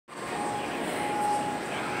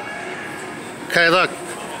Okay, look.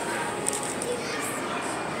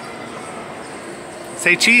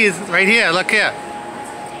 Say cheese right here. Look here.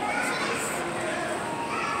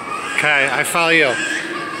 Okay, I follow you.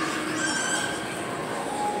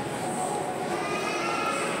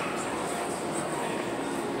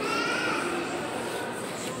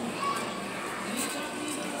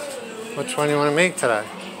 Which one do you want to make today?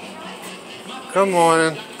 Good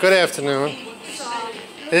morning. Good afternoon.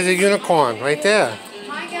 There's a unicorn right there.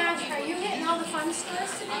 My gosh, are you hitting all the fun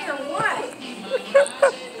stores today or what?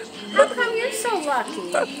 How come you're so lucky?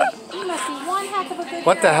 You must be one heck of a good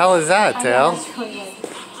What girl. the hell is that, Tail?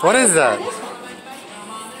 What is that?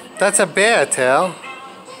 That's a bear, Tail.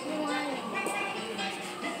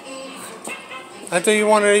 I thought you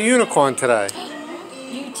wanted a unicorn today.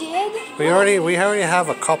 You did? We already have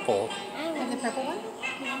a couple. And the purple one?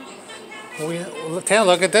 Tail,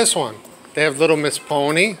 look at this one. They have Little Miss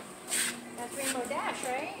Pony. That's Rainbow Dash,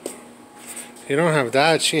 right? You don't have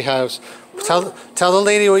that. She has. Tell the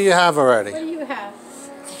lady what you have already. What do you have?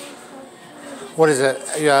 What is it?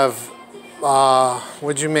 You have.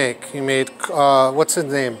 What'd you make? You made. What's his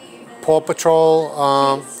name? Paw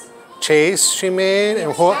Patrol. Chase. She made.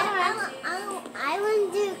 And what? I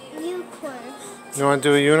want to do unicorn. You want to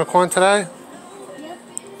do a unicorn today? Yep.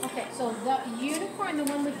 Okay, so the unicorn, the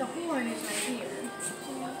one with the horn, is right here.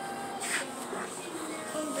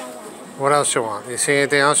 What else you want? You see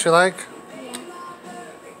anything else you like?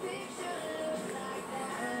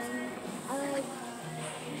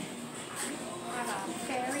 I have a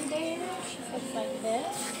fairy bear. She looks like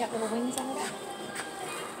this. She's got little wings on her back.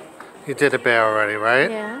 You did a bear already, right?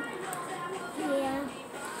 Yeah. Yeah.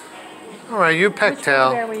 All right, you pick, Which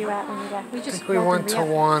Tail. where were you at when you left? We I just think we went to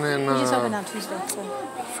one in. We just opened on Tuesday. So.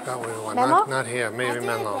 I forgot where we went. Menlo? Not here. Maybe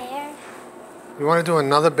Menlo. Bear. You want to do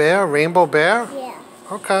another bear? Rainbow bear? Yeah.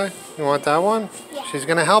 Okay. You want that one? Yeah. She's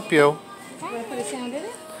gonna help you. You want to put a sound in it? You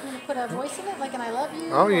want to put a voice in it, like an I love you?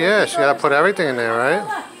 Oh yeah, she gotta put everything in there, right?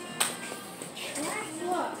 Look.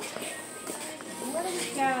 What do we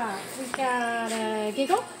got? We got a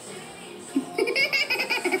giggle.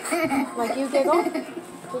 Like you giggle.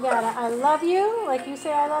 We got a I love you, like you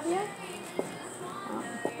say I love you.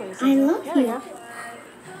 I love There we you. go.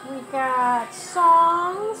 We got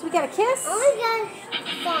songs. We got a kiss. Oh my god.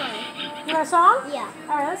 Fun. You want a song? Yeah.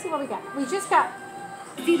 All right, let's see what we got. We just got.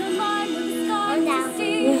 I'm down.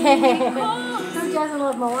 Who doesn't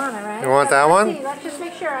love Moana, right? You want that one? Let's see, let's just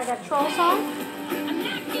make sure. I got Troll Song.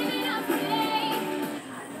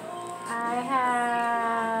 I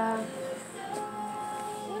have.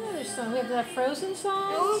 What other song? We have the Frozen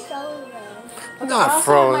song. Not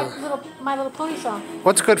Frozen. My Little Pony song.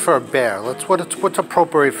 What's good for a bear? What's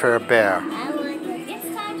appropriate for a bear? I want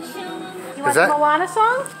You want that- the Moana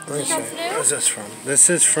song? Let me see. That's new? Where's this from? This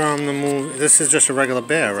is from the movie. This is just a regular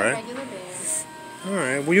bear, right? Regular bear. All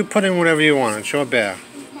right. Well, you put in whatever you want. It's your bear.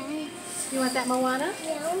 Okay. You want that Moana?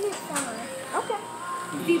 Yeah, I want the song. Okay.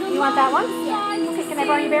 You want that one? Yeah. Okay, can I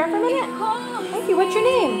borrow your bear for a minute? Thank you. What's your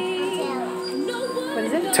name? What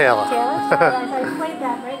is it? Taylor. Taylor? I played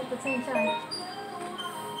that right at the same time.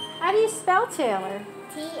 How do you spell Taylor?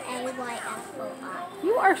 T-A-Y-F-O-R.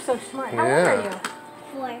 You are so smart. How old Yeah. are you?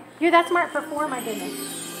 4. You're that smart for 4? My goodness.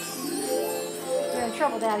 You're in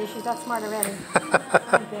trouble, Daddy. She's that smart already. My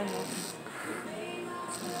goodness.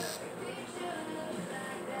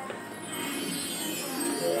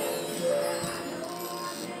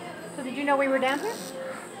 So did you know we were down here?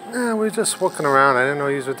 Yeah, we were just walking around. I didn't know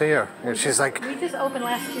you were there. And she's like, We just opened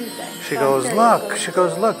last Tuesday. she So I'm goes, sure look. you'll She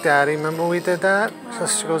goes, look, Daddy. Remember we did that? So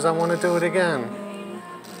she goes, I want to do it again.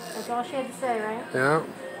 That's all she had to say, right? Yeah.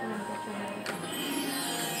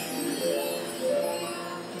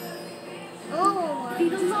 Oh,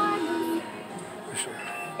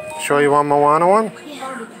 Sure you want Moana one?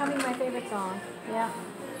 Oh, becoming my favorite song. Yeah.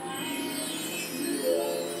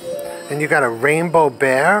 And you got a rainbow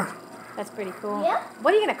bear? That's pretty cool. Yep.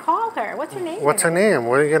 What are you going to call her? What's her name? What's her name?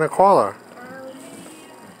 What are you going to call her?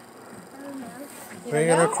 What are you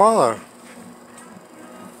going to call her?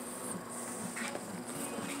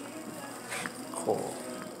 Cool.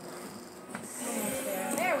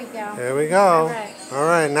 There we go. There we go. All right. All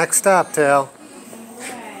right, next up, Tail.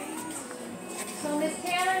 Okay. So, Miss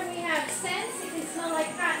Taylor, we have scents. It can smell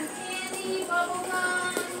like cotton candy, bubble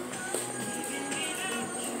gum.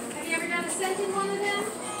 Have you ever done a scent in one of them?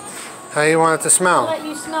 How you want it to I'll smell? let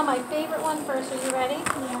you smell my favorite one first. Are you ready?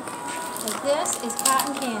 Yeah. So this is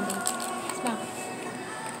cotton candy. Smell.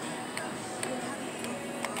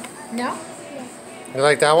 No? You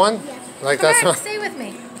like that one? Yeah. You like Come that back, smell? stay with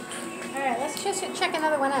me. All right, let's just check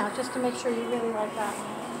another one out just to make sure you really like that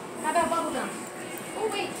one. How about bubble gum? Oh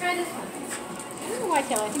wait, try this one. I don't know why,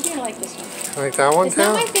 Taylor. I think you're gonna like this one. Like that one, It's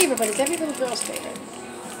not Tail? my favorite, but it's every little girl's favorite.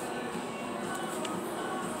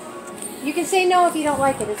 You can say no if you don't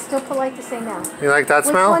like it. It's still polite to say no. You like that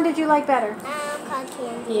Which smell? one did you like better? Cotton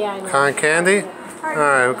candy. Yeah, I know. Cotton candy?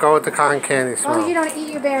 Alright, we'll go with the cotton candy As long as you smell. don't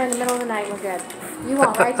eat your bear in the middle of the night, we're good. You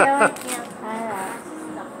won't, right, Taylor? Yeah.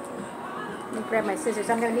 Alright. Let me grab my scissors.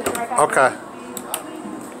 I'm going to meet you right back. Okay.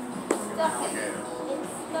 Stuff it.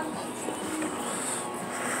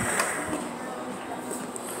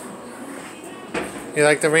 It's You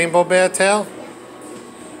like the rainbow bear, Tail?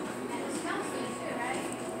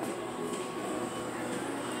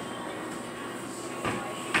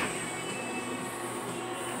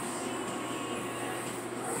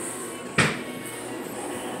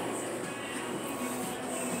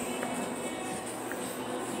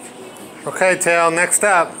 Okay, Tail, next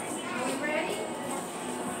up. Are you ready?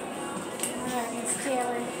 Alright, Miss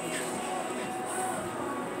Taylor.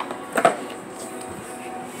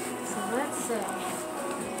 So let's see.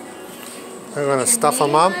 We're going to stuff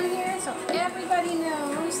them up. On here so everybody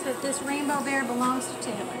knows that this rainbow bear belongs to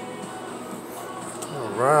Taylor.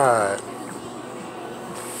 Alright.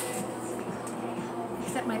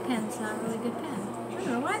 Except my pen's not a really good pen. I don't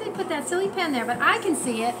know why they put that silly pen there, but I can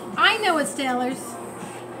see it. I know it's Taylor's.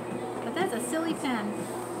 But that's a silly pen.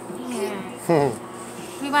 Yeah.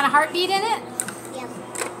 We want a heartbeat in it? Yep.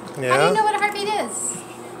 How do you know Yeah? what a heartbeat is?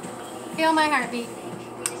 Feel my heartbeat.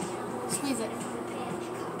 Squeeze it.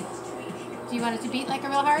 Do you want it to beat like a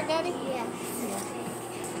real heart, Daddy? Yeah.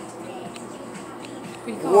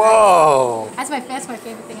 Pretty cool. Right? Whoa! That's my favorite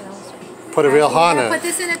thing in the whole story. Put a real heart in Put it.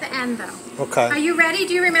 this in at the end, though. Are Okay. you ready?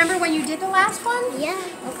 Do you remember when you did the last one? Yeah.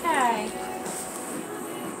 Okay.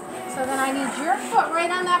 So then I need your foot right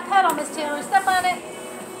on that pedal, Miss Taylor. Step on it.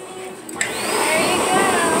 There you go.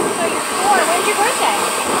 So you're 4. When's your birthday?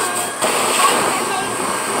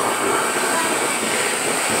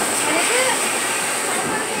 When is it?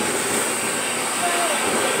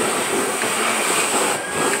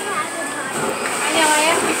 I know, I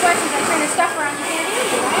asked you questions. I turn the stuff around. You can't hear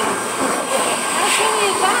me, right? How silly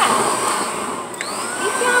is that?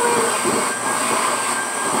 Keep going.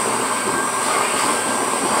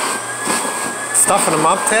 Stuffing them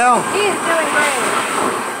up, Tail? He is doing great.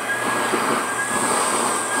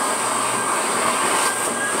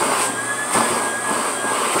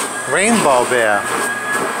 Rainbow bear.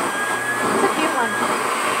 It's a cute one.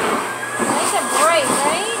 Nice and bright,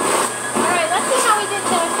 right? Alright, let's see how we did,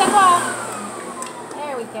 Taylor. Step off.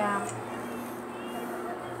 There we go.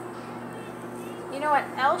 You know what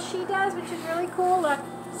else she does, which is really cool? Look,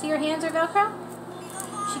 see her hands are Velcro?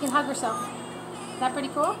 She can hug herself. Is that pretty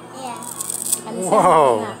cool? Yeah. And the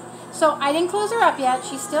Whoa. same thing. So I didn't close her up yet.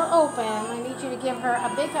 She's still open. I need you to give her a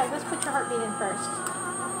big hug. Let's put your heartbeat in first.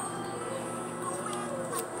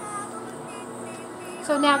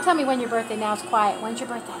 So now tell me when your birthday. Now it's quiet. When's your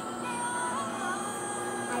birthday?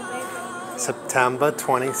 My birthday. September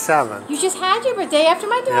 27th. You just had your birthday after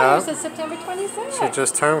my daughter. Yeah. Says September 26th. She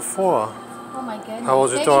just turned 4. Oh my goodness. How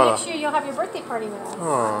old's your Maybe daughter? next year you'll have your birthday party with us.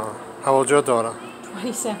 Oh, how old's your daughter?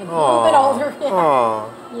 27. A little bit older. Yeah. Oh,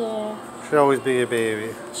 Yeah. she'll always be your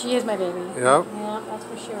baby. She is my baby. Yep. Yeah, that's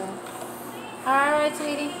for sure. All right,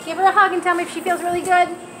 sweetie. Give her a hug and tell me if she feels really good.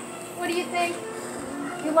 What do you think?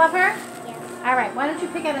 You love her? Yeah. All right, why don't you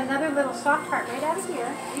pick out another little soft heart right out of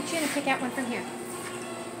here. Reach in and pick out one from here.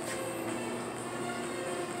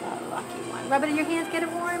 Oh, lucky one. Rub it in your hands, get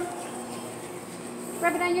it warm.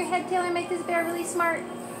 Rub it on your head, Taylor, make this bear really smart.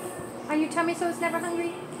 On your tummy so it's never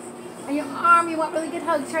hungry. On your arm, you want really good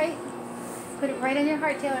hugs, right? Put it right on your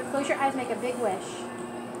heart, Taylor. Close your eyes, make a big wish.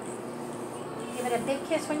 Give it a big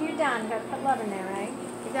kiss when you're done. You gotta put love in there, right?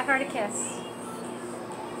 Give that heart a kiss.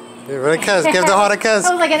 Give her a kiss. Give the heart a kiss.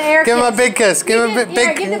 That was like an air Give kiss. him a big kiss. Give him a big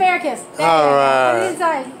Here, give the bear a kiss. There All you go. right. Put it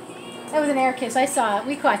inside. That was an air kiss. I saw it.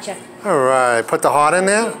 We caught you. All right. Put the heart in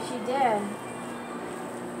there. She did.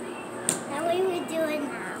 How are we doing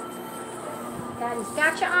now? Daddy's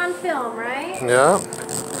got you on film, right? Yeah.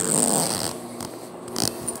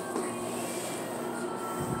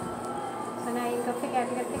 So now you can go pick out.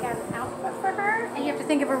 You're gonna pick out an outfit for her, and you have to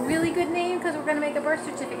think of a really good name because we're gonna make a birth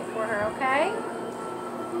certificate for her. Okay?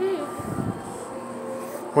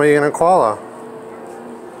 What are you gonna call her?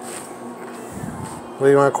 What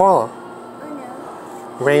do you want to call her?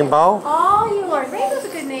 Oh no. Rainbow. All yours. Rainbow's a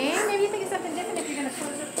good name. Maybe you think of something different if you're gonna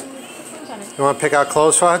close it and put clothes on it. You want to pick out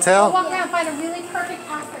clothes for her, We'll Tail? walk around and find a really perfect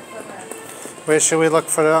outfit for her. Where should we look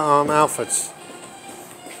for the outfits?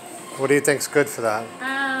 What do you think's good for that?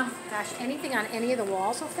 Gosh, anything on any of the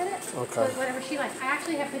walls will fit it. Okay. Whatever she likes. I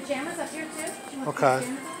actually have pajamas up here too. Do you want Okay.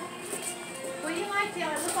 pajamas? What do you like,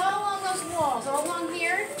 Taylor? Look all along those walls, all along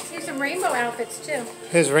here. Here's some rainbow outfits too.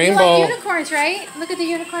 His You rainbow. like unicorns, right? Look at the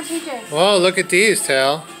unicorn PJs. Whoa, look at these,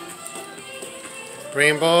 Tail.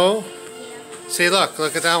 Rainbow. See,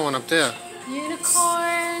 look at that one up there.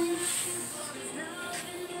 Unicorn.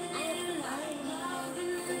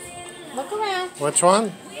 Look around. Which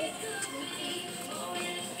one?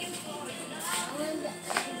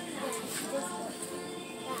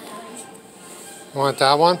 You want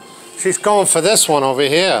that one? She's going for this one over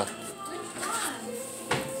here.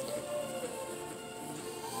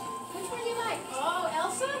 Which one do you like? Oh,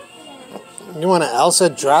 Elsa? You want an Elsa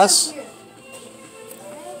dress?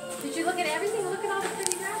 Did you look at everything? Look at all the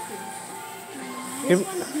pretty dresses. You, This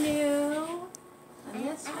one's new. And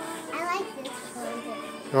this one. I like this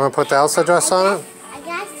one. you want to put the Elsa dress on it? I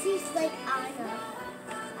guess she's like Anna.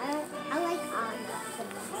 I like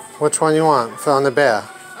Anna. Which one you want? For on the bear?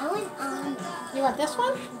 I want Anna. You want this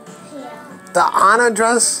one? Yeah. The Anna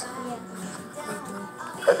dress?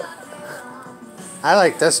 I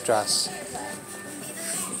like this dress.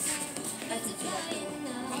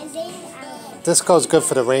 And then This goes good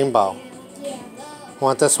for the rainbow. yeah.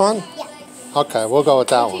 Want this one? Yeah. Okay, we'll go with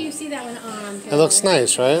that Until you one. see that one on. It looks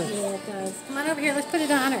nice, right? Yeah, it does. Come on over here. Let's put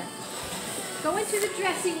it on her. Go into the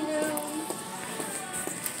dressing room.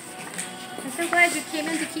 I'm so glad you came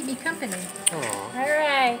in to keep me company. Aw. All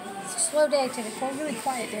right. It's a slow day today. Well, really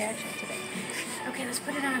quiet day actually today. Okay, let's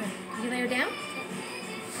put it on her. Can you lay her down?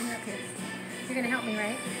 Bring her up here. You're gonna help me,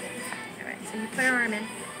 right? All right. So you put her arm in.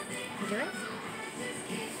 You do it.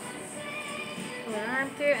 Pull her arm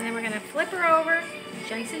through, and then we're gonna flip her over,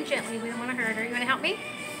 nice and gently. We don't want to hurt her. You want to help me?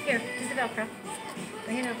 Here, do the Velcro.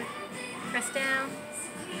 Bring it over. Press down.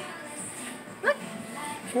 Look.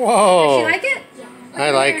 Whoa. Does she like it? Yeah. Look I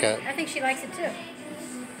at like her. it. I think she likes it too.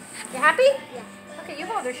 You happy? Yeah. Okay, you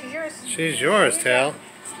hold her. She's yours. She's yours, Tail.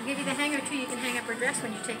 I'll give you the hanger too. You can hang up her dress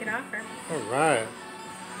when you take it off her. All right.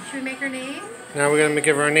 Should we make her name? Now we're going to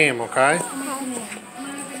give her a name, okay? Come on over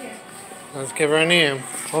here. Let's give her a name.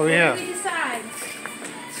 Over What here. did we decide?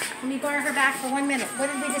 Let me borrow her back for 1 minute.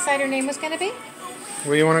 What did we decide her name was going to be?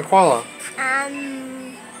 What do you want to call her?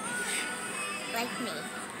 Like me.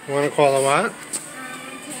 You want to call her what?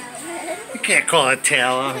 Taylor. You can't call her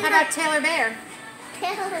Taylor. How about Taylor Bear?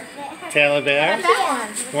 Taylor Bear. Taylor How Bear? about that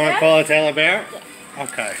one? You want to call her Taylor Bear?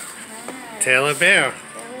 Okay. Taylor Bear.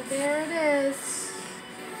 Taylor Bear it is.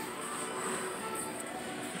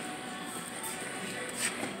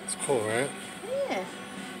 It's cool, right? Yeah.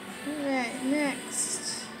 Alright,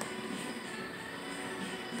 next.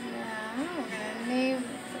 Now, we're going to name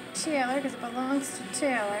Taylor because it belongs to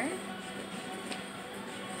Taylor.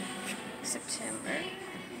 September.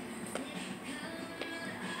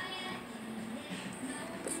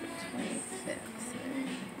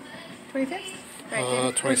 25th? Right,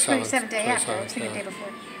 27th. 27th day after. I was 27th, thinking yeah. day before.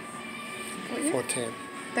 What year? 14.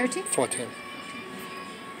 13? 14.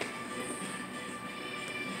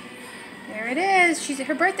 There it is.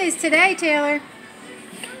 Her birthday's today, Taylor.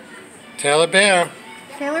 Taylor Bear.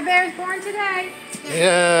 Taylor Bear is born today.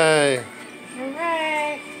 Yay. All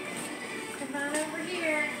right. Come on over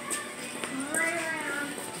here. Come right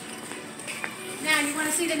around. Now, you want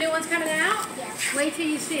to see the new ones coming out? Yeah. Wait till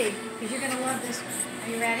you see, because you're going to love this one. Are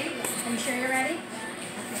you ready? Are you sure you're ready? Okay,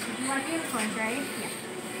 because you like unicorns, right?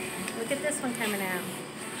 Yeah. Look at this one coming out.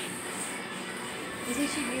 Isn't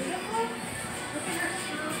she beautiful? Look at her.